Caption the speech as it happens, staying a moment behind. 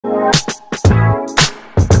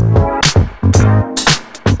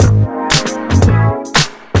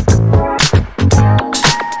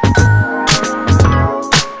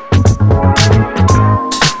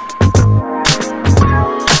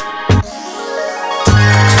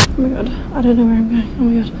Oh my god, I don't know where I'm going. Oh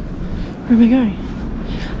my god, where am I going?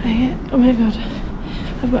 Oh my god,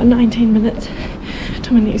 I've got 19 minutes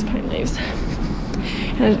till my next plane leaves.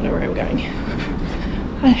 And I don't know where I'm going.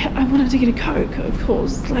 I wanted to get a Coke, of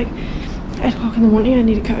course. Like 8 o'clock in the morning, I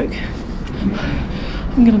need a Coke.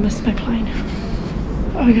 I'm gonna miss my plane.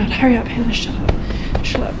 Oh my god, hurry up, Hannah, shut up.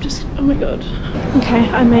 Shut up, just, oh my god. Okay,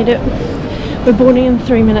 I made it. We're boarding in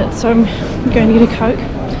 3 minutes, so I'm going to get a Coke.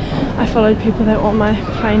 I followed people that were on my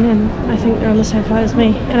plane and I think they're on the same flight as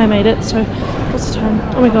me, and I made it. So what's the time?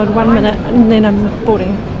 Oh my god, 1 minute and then I'm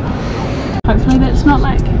boarding. Hopefully that's not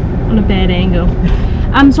like on a bad angle.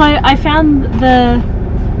 So I found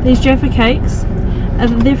these Jaffa cakes. Are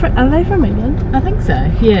they from England? I think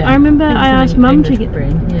so, yeah. I remember I asked Mum to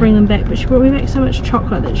bring them back, but she brought me back so much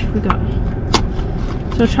chocolate that she forgot.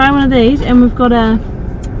 So I'll try one of these, and we've got a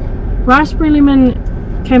raspberry lemon,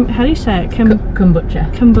 how do you say it?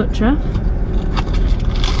 Kombucha. Kombucha.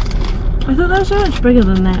 I thought they were so much bigger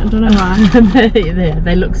than that, I don't know why.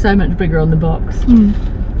 They look so much bigger on the box.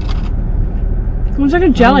 It looks like a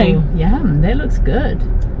jelly. Oh, yum, that looks good.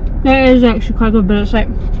 That is actually quite good, but it's like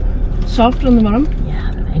soft on the bottom.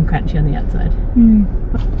 Yeah, and crunchy on the outside.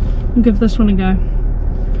 I'll give this one a go.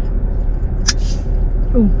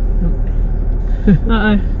 Oh.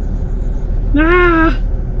 Uh-oh. Ah!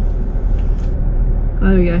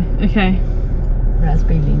 There we go. Okay.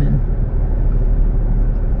 Raspberry lemon.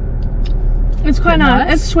 It's quite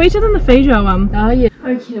nice. It's sweeter than the Feijoa one. Oh yeah.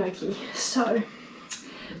 Okie dokie. So,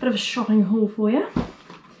 bit of a shopping haul for you.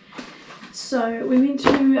 So we went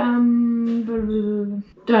to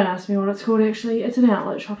don't ask me what it's called actually. It's an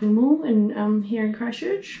outlet shopping mall in here in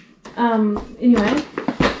Christchurch. Anyway,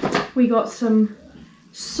 we got some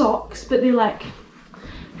socks, but they're like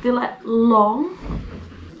long.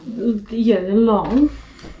 Yeah, they're long.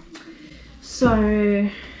 So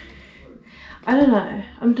I don't know.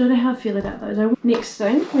 I don't know how I feel about those. Next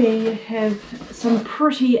thing, we have some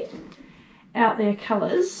pretty out there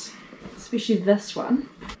colours, especially this one.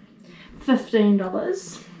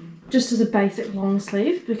 $15, just as a basic long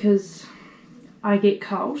sleeve because I get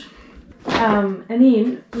cold. And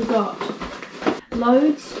then we got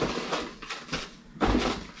loads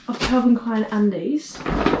of Calvin Klein undies.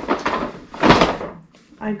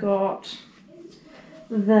 I got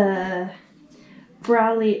the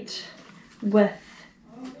bralette with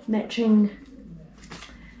matching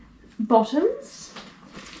bottoms,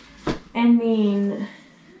 and then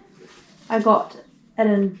I got it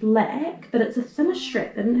in black, but it's a thinner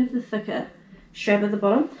strap. They didn't have the thicker strap at the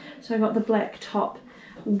bottom, so I got the black top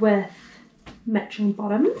with matching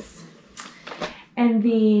bottoms. And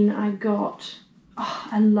then I got, oh,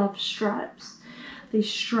 I love stripes, these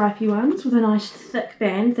stripy ones with a nice thick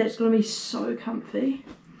band. That's going to be so comfy.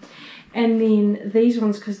 And then these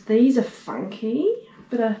ones, because these are funky,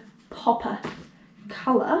 but a popper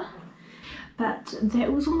colour. But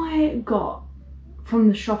that was all I got from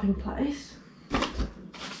the shopping place.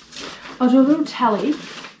 I'll do a little tally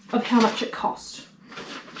of how much it cost.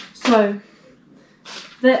 So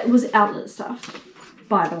that was outlet stuff,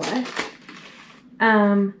 by the way.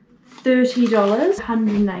 $30,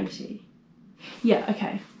 $180. Yeah,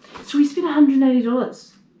 okay. So we spent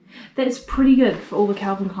 $180. That's pretty good for all the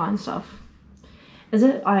Calvin Klein stuff. Is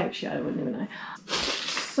it? I wouldn't even know.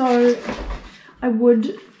 So I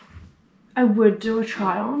would do a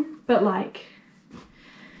try on, but like,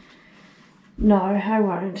 no, I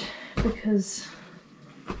won't, because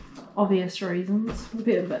obvious reasons. It'll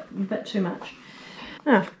be a bit too much.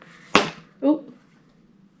 Ah. Oh.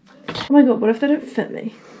 Oh my god, what if they don't fit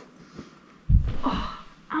me? Oh,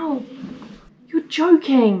 ow. You're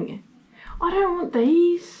joking. I don't want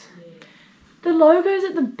these. The logo's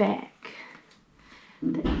at the back.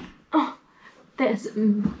 Oh, that's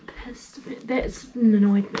pissed me. That's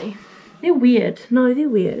annoyed me. They're weird. No, they're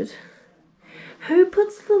weird. Who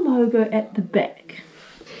puts the logo at the back?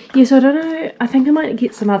 Yeah, so I don't know. I think I might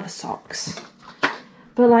get some other socks.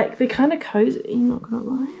 But like, they're kind of cozy, not gonna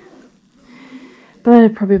lie. But I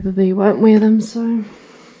probably won't wear them, so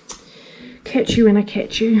catch you when I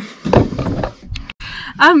catch you.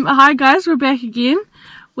 Hi guys, we're back again.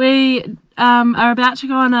 We are about to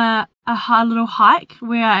go on a little hike.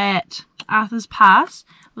 We are at Arthur's Pass.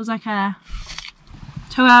 It was like a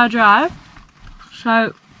 2-hour drive.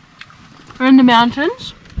 So we're in the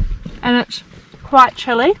mountains and it's quite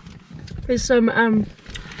chilly. There's some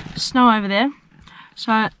snow over there.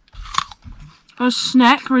 So got a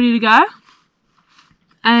snack ready to go.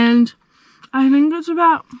 And I think it's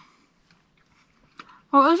about,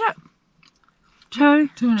 what was it? Two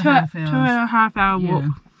and a half hour walk.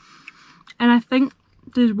 And I think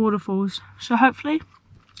there's waterfalls. So hopefully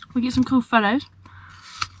we get some cool photos.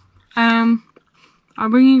 I'll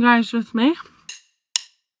bring you guys with me.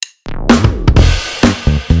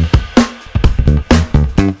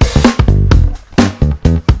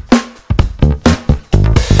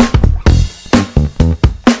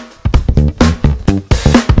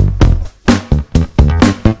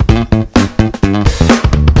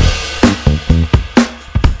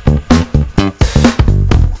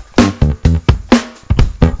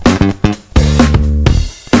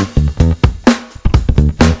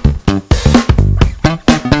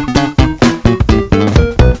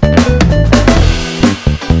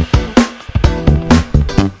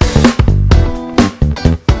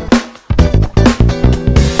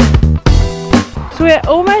 So we're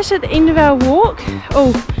almost at the end of our walk.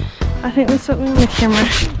 Oh, I think there's something on the camera.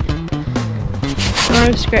 Oh,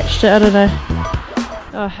 I've scratched it, I don't know.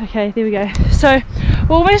 Oh, okay, there we go. So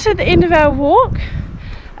we're almost at the end of our walk.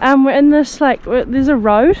 We're in this, like, there's a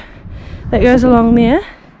road that goes along there.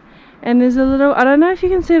 And there's a little, I don't know if you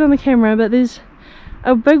can see it on the camera, but there's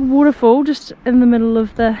a big waterfall just in the middle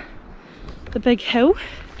of the big hill.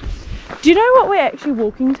 Do you know what we're actually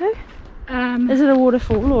walking to? Is it a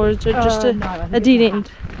waterfall or is it just a dead end?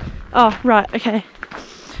 Oh, right, okay.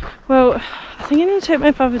 Well, I think I need to take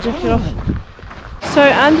my puffer jacket off. So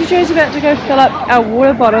Auntie Jo's about to go fill up our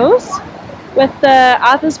water bottles with the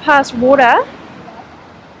Arthur's Pass water.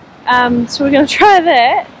 So we're going to try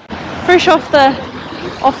that. Fresh off the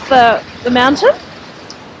mountain.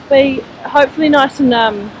 Be hopefully nice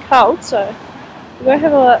and cold, so we'll go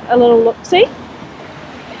have a little look-see.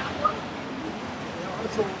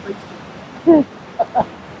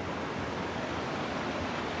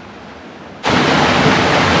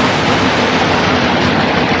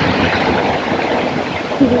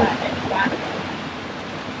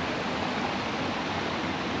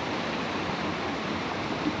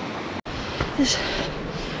 There's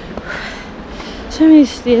so many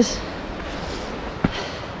stairs.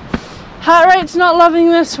 Heart rate's not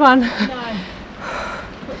loving this one. No.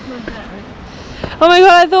 What's my heart rate? Oh my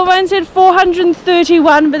god, I thought mine said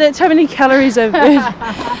 431, but that's how many calories I've burned.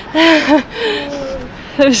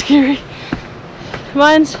 That was scary.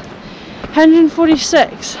 Mine's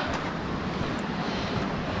 146.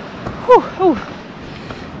 Whew, oh.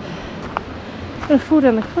 I'm gonna fall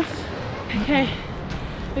down the cliff. Okay,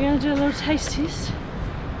 we're gonna do a little taste test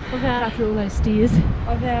of our, After all those stairs.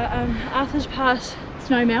 of our Arthur's Pass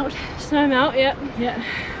Snow melt. snow melt. Yep. Yeah.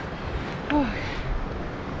 Oh.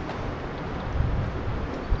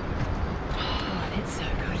 That's so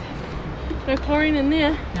good. No chlorine in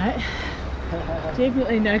there. No.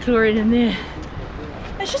 Definitely no chlorine in there.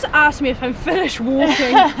 It's just asked me if I'm finished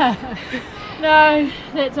walking. No,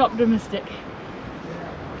 that's optimistic.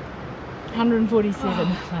 147.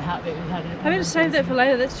 My heartbeat was 100. I better save that for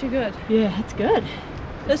later. That's too good. Yeah, it's good.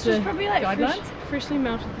 This was the probably like guidelines? freshly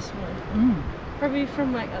melted this morning. Probably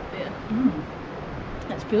from like up there.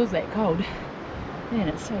 It feels that cold. Man,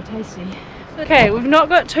 it's so tasty. Okay, we've not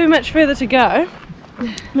got too much further to go.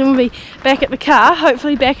 Then we'll be back at the car,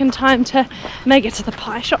 hopefully back in time to make it to the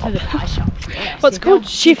pie shop. Oh, the pie shop. Yeah, What's called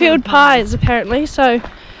Sheffield pies apparently, so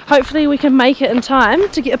hopefully we can make it in time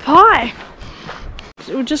to get a pie.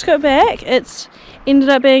 So we just got back. It's ended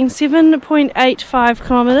up being 7.85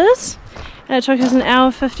 kilometres and it took us an hour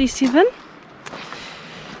 57.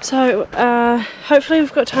 So hopefully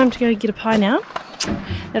we've got time to go get a pie now.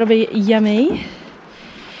 That'll be yummy.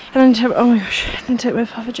 And I need to, oh my gosh, I need to take my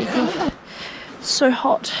puffer jacket off. It's so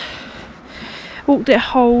hot. Walked that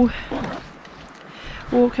whole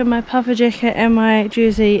walk in my puffer jacket and my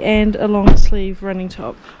jersey and a long sleeve running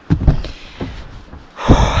top.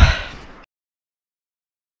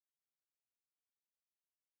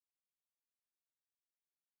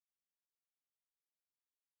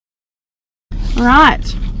 Right,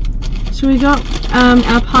 so we got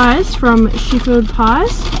our pies from Sheffield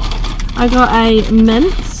Pies. I got a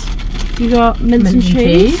mince. You got mince and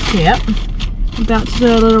cheese. Yep. About to do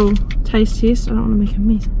a little taste test. I don't want to make a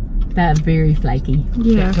mess. They're very flaky.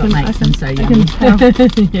 Yeah, That's what makes them so I yummy. can tell.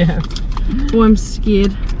 Yeah. Oh, I'm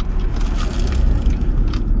scared.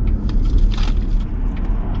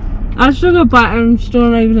 I still got a bite and I'm still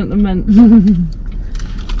not even at the mint.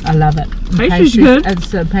 I love it. Pastry's good.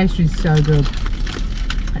 Pastry's so good.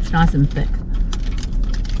 It's nice and thick.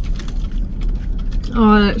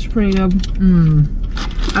 Oh, that's pretty good.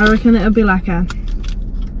 I reckon that would be like a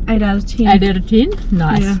 8 out of 10. 8 out of 10?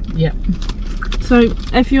 Nice. Yeah. Yep. So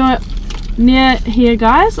if you're near here,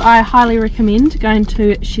 guys, I highly recommend going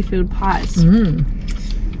to Sheffield Pies.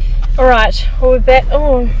 Alright, well, we're back.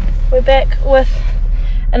 Oh, we're back with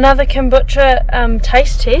another kombucha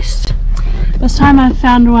taste test. This time I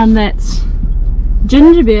found one that's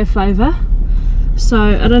ginger beer flavour. So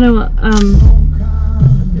I don't know what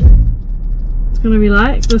it's gonna be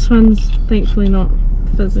like. This one's thankfully not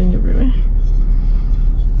fizzing everywhere.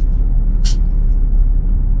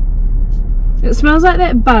 It smells like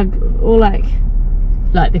that bug, or like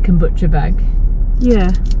the kombucha bug.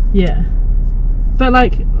 Yeah. Yeah. But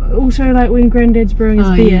like also like when Granddad's brewing his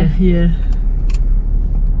beer. Yeah.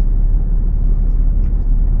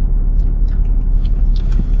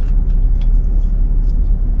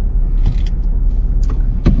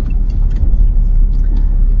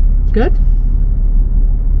 Good?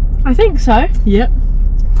 I think so. Yep.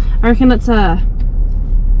 I reckon it's a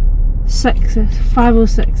 5 or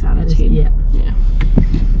 6 out of 10. Yeah. Yeah.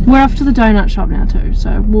 We're off to the donut shop now too,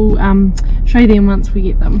 so we'll show you them once we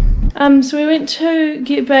get them. So we went to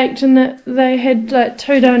get baked and they had like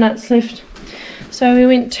 2 donuts left. So we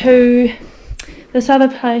went to this other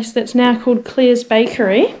place that's now called Claire's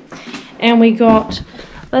Bakery, and we got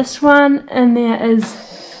this one, and there is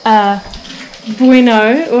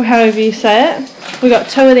Bueno, or however you say it. We got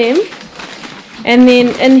 2 of them, and then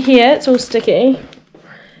in here, it's all sticky,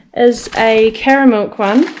 is a caramel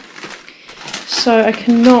one. So I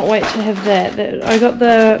cannot wait to have that. I got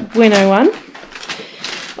the Bueno one.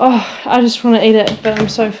 Oh, I just want to eat it, but I'm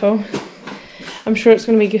so full. I'm sure it's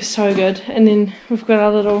going to be so good. And then we've got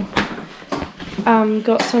our little, I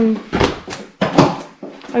got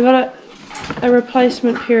a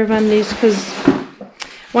replacement pair of undies because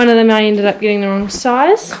one of them I ended up getting the wrong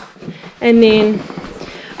size. And then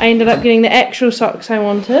I ended up getting the actual socks I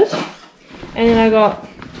wanted. And then I got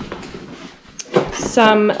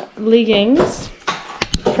some leggings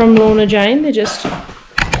from Lorna Jane. They're just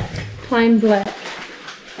plain black.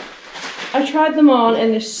 I tried them on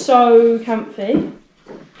and they're so comfy, and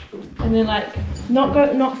they're like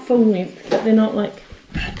not full length, but they're not like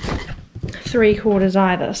 3/4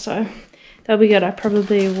 either, so they'll be good. I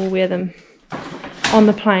probably will wear them on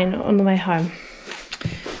the plane on the way home.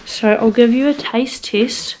 So I'll give you a taste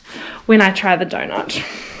test when I try the donut.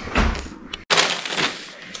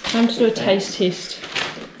 Time to do a taste test.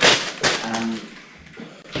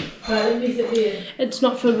 It's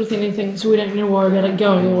not filled with anything, so we don't need to worry about it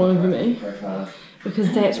going all over me,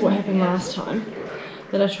 because that's what happened last time,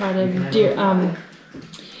 that I tried a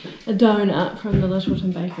donut from the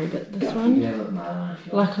Littleton Bakery, but this one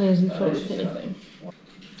luckily isn't filled with anything.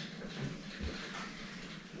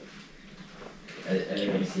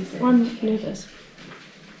 Okay. I'm nervous.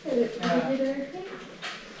 It's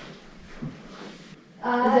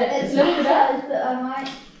not size, but I might.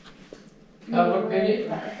 That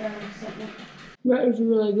was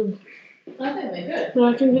really good. I think they're good. But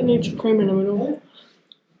I can get the extra cream in the middle.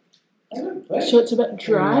 So it's a bit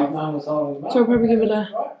dry. So I'll probably give it a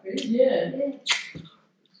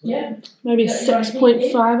maybe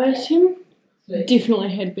 6.5 out of 10. Definitely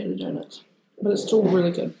had better donuts, but it's still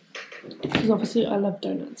really good. Because obviously I love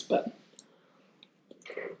donuts, but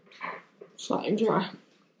slightly dry.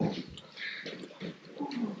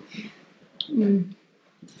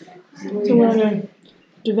 So we're going to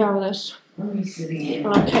devour this, and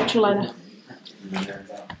I'll catch you later.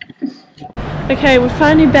 Okay, we're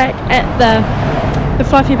finally back at the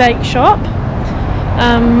Fluffy Bake shop.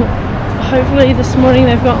 Hopefully this morning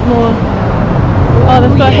they've got more. Oh,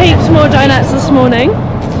 they've got heaps more donuts this morning.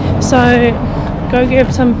 So go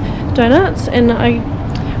grab some donuts, and I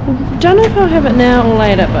don't know if I'll have it now or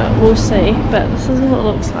later, but we'll see. But this is what it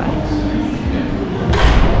looks like.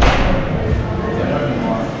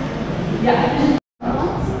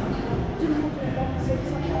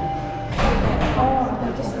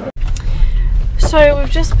 So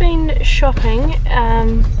we've just been shopping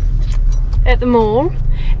at the mall,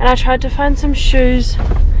 and I tried to find some shoes,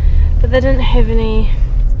 but they didn't have any,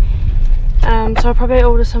 so I'll probably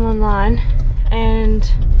order some online. And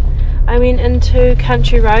I went into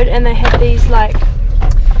Country Road, and they had these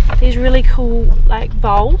really cool like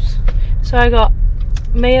bowls. So I got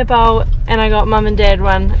me a bowl, and I got Mum and Dad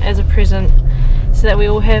one as a present, so that we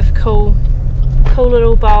all have cool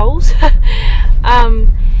little bowls.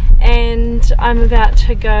 And I'm about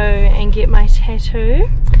to go and get my tattoo,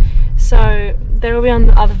 so that'll be on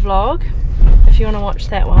the other vlog if you want to watch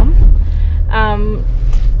that one. I'm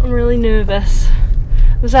really nervous.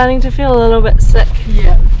 I'm starting to feel a little bit sick.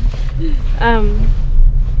 Yeah.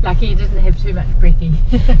 Lucky you didn't have too much brekkie.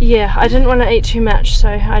 Yeah, I didn't want to eat too much, so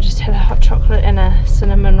I just had a hot chocolate and a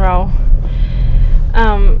cinnamon roll.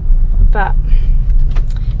 But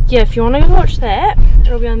yeah, if you want to go watch that,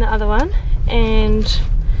 it'll be on the other one, and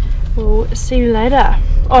we'll see you later.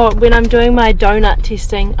 Oh, when I'm doing my donut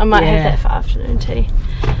testing, I might have that for afternoon tea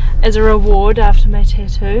as a reward after my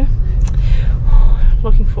tattoo.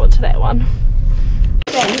 Looking forward to that one.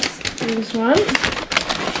 Thanks. This one.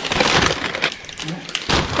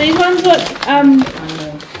 These ones look,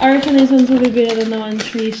 I reckon these ones will be better than the ones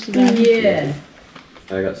from yesterday. Yeah.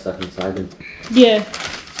 I got stuck inside them. Yeah.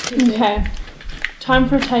 Okay. Time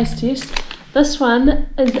for a taste test. This one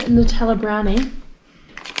is Nutella brownie.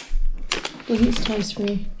 Doesn't taste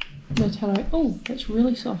very Nutella. Oh, that's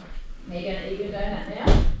really soft. Are you going to eat your donut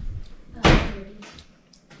now?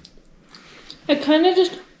 It kind of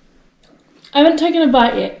just, I haven't taken a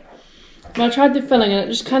bite yet, but I tried the filling and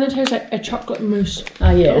it just kind of tastes like a chocolate mousse.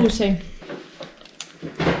 Oh yeah. But we'll see.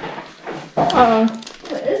 Uh-oh.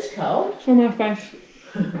 It is cold. It's on my face.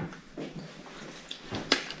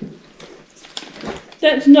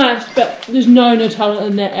 That's nice, but there's no Nutella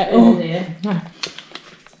in that at all. Yeah.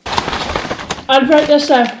 I'd rate this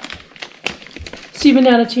a 7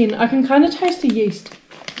 out of 10. I can kind of taste the yeast.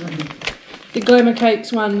 The Glamour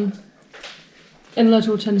Cakes one in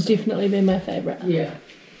Littleton's definitely been my favourite. Yeah.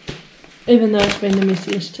 Even though it's been the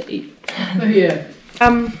messiest to eat. Yeah.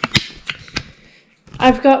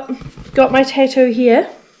 I've got my tattoo here,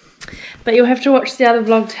 but you'll have to watch the other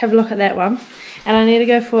vlog to have a look at that one. And I need to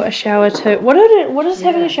go for a shower too. What does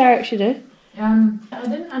having a shower actually do? I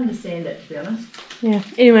didn't understand it, to be honest. Yeah.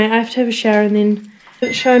 Anyway, I have to have a shower and then I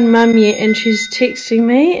haven't shown Mum yet, and she's texting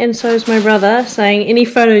me, and so is my brother, saying any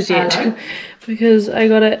photos yet, because I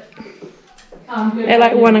got it at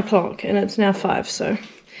like 1 o'clock and it's now 5, so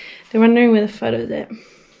they're wondering where the photo's at.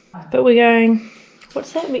 But we're going,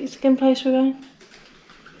 what's that Mexican place we're going?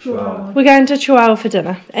 Chihuahua. We're going to Chihuahua for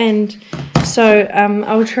dinner, and so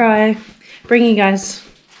I'll try bring you guys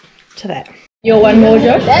to that. Your one more,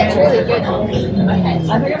 Josh? That's really good.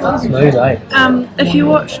 Okay. Smooth, eh? If you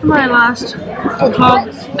watched my last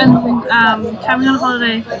vlog and coming on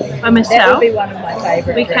holiday by myself, That would be one of my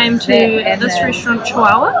favourites. we came to this restaurant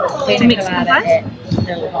Chihuahua. It's a Mexican place,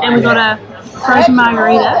 and we got a frozen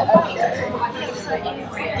margarita,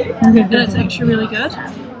 and it's actually really good.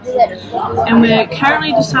 And we're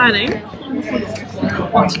currently deciding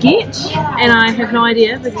what to get, and I have no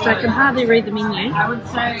idea because I can hardly read the menu.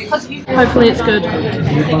 Hopefully it's good.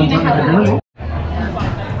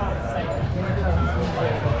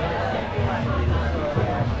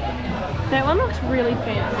 That one looks really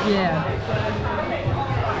fancy. Yeah.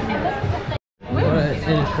 Well, it's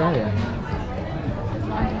in Australia.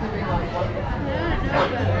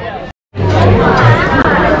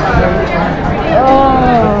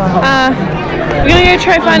 We're gonna go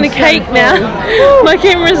try find a cake now. My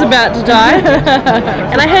camera's about to die.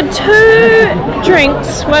 And I had 2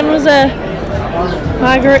 drinks. One was a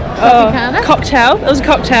cocktail. It was a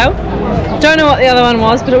cocktail. Don't know what the other one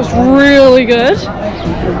was, but it was really good.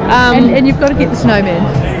 And you've got to get the snowman.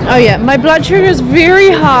 Oh yeah, my blood sugar is very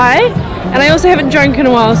high, and I also haven't drunk in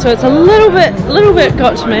a while, so it's a little bit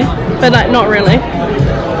got to me, but like not really.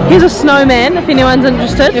 Here's a snowman if anyone's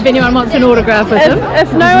interested. If anyone wants an autograph with him.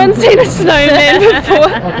 If no one's seen a snowman before,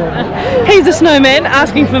 he's a snowman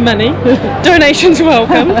asking for money. Donations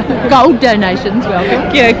welcome. Gold donations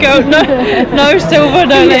welcome. Yeah, gold. No silver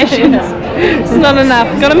donations. It's not enough.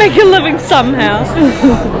 Got to make a living somehow.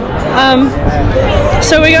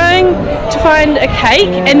 So we're going to find a cake,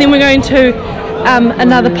 and then we're going to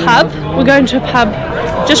another pub. We're going to a pub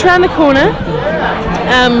just around the corner.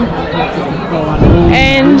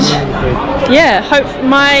 And yeah, hope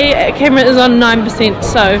my camera is on 9%,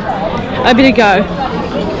 so I better go.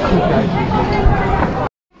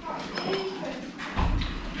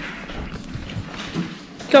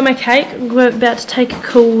 Got my cake. We're about to take a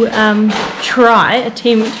cool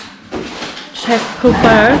attempt to take a cool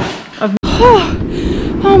photo of.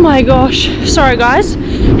 Oh my gosh! Sorry guys,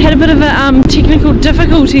 had a bit of a technical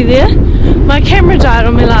difficulty there. My camera died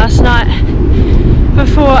on me last night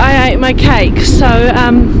before I ate my cake, so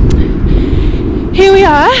here we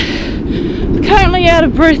are. Currently out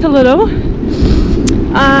of breath a little.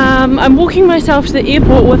 I'm walking myself to the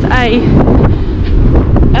airport with a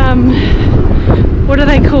what are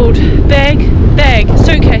they called?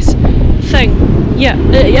 Suitcase thing. Yeah,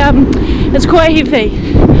 it's quite heavy.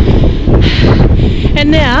 And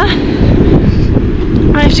now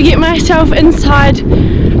I have to get myself inside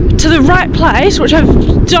to the right place, which I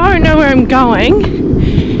don't know where I'm going.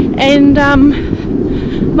 And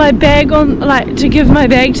my bag on, like, to give my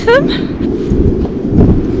bag to them.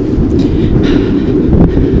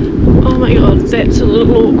 Oh my god, that's a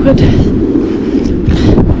little awkward.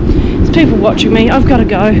 There's people watching me. I've got to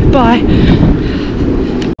go. Bye.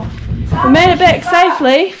 We made it back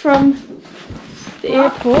safely from the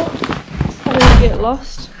airport. I didn't get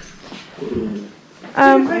lost.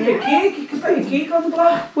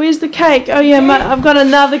 Where's the cake? Oh yeah, I've got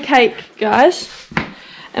another cake, guys.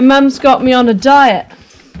 And Mum's got me on a diet.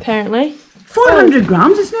 apparently. 400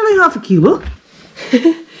 grams, it's nearly half a kilo.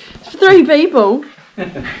 For 3 people.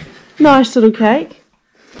 Nice little cake.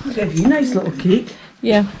 I'll give you a nice little cake.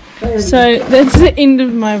 Yeah. So that's the end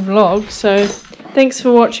of my vlog. So thanks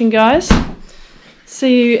for watching, guys.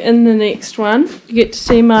 See you in the next one. You get to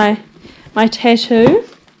see my tattoo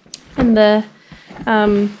and the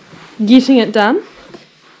getting it done.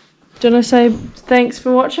 Do you want to say thanks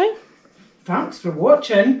for watching? Thanks for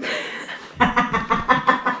watching.